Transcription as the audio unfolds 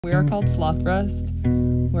We are called Slothrust.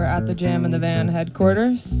 We're at the JAMINTHEVAN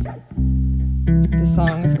headquarters. The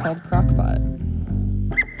song is called Crockpot.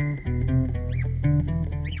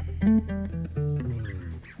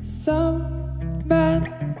 Some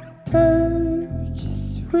men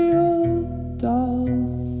purchase real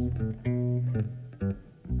dolls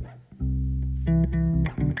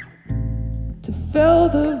to fill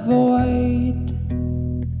the void,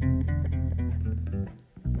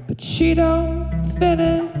 but she don't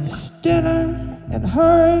finish dinner and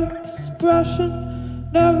her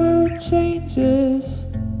expression never changes.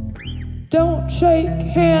 Don't shake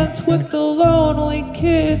hands with the lonely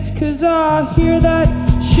kids, 'cause I hear that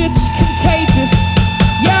shit's contagious.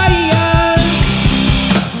 Yeah, yeah.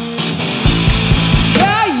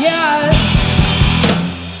 Yeah, yeah.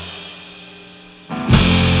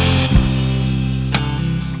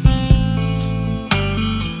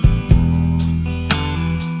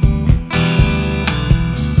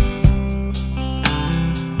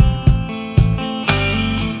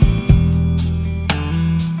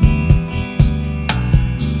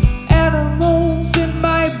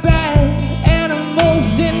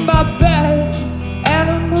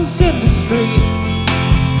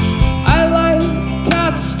 I like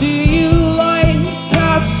cats, do you like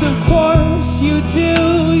cats? Of course you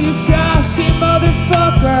do, you sassy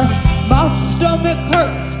motherfucker. My stomach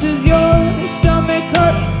hurts, does your stomach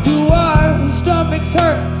hurt? Do our stomachs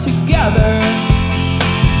hurt together?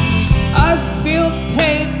 I feel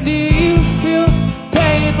pain, do you feel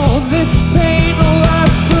pain? Oh, this pain will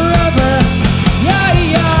last forever. Yeah,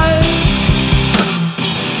 yeah.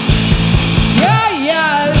 Yeah,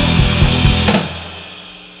 yeah.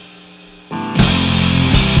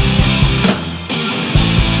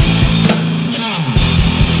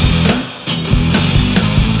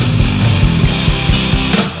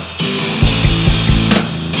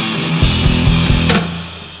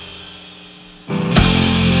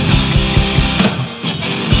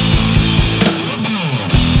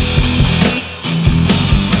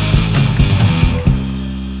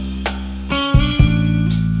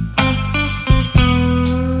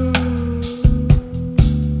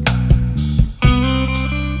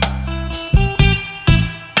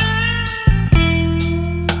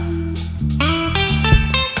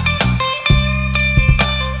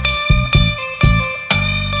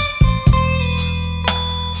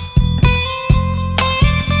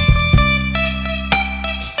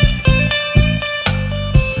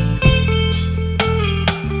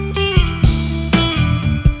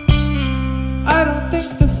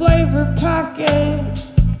 Flavor packet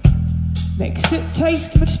makes it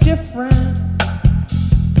taste much different.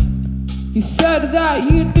 You said that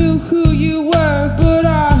you knew who you were, but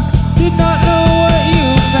I did not know what you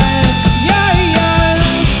meant. Yeah, yeah.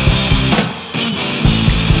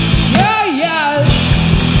 Yeah, yeah.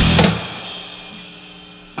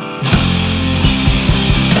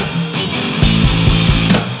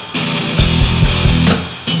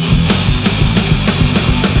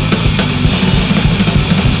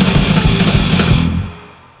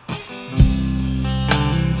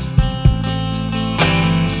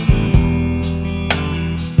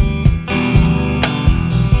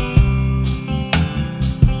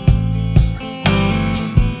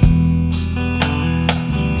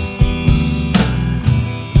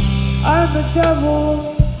 I'm a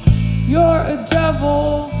devil, you're a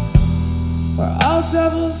devil, we're all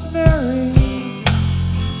devils married.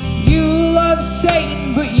 You love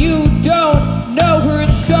Satan, but you don't know her,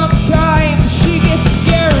 and sometimes she gets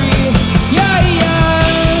scary. Yeah, yeah.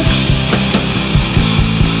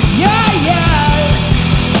 Yeah, yeah.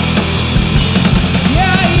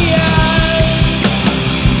 Yeah, yeah.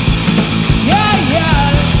 Yeah, yeah.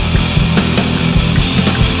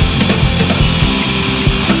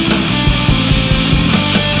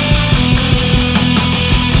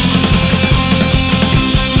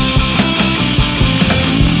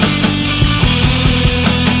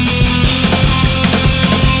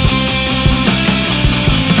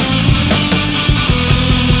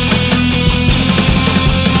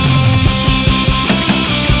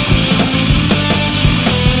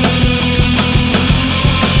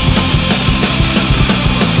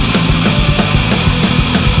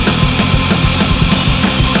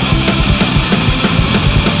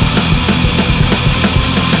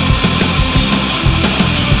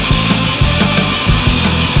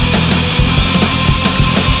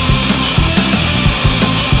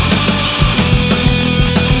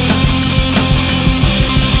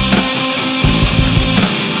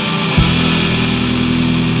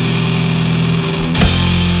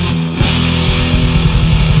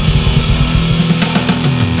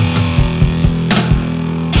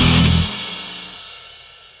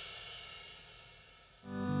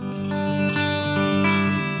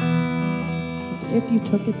 if you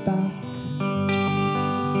took it back.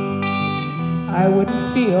 I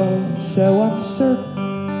wouldn't feel so uncertain.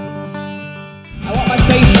 I want my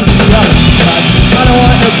face to be yellow, but I don't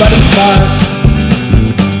want nobody's mark.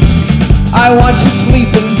 I want you to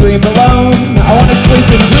sleep and dream alone. I want to sleep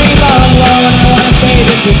and dream alone. I want to fade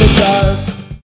into the dark.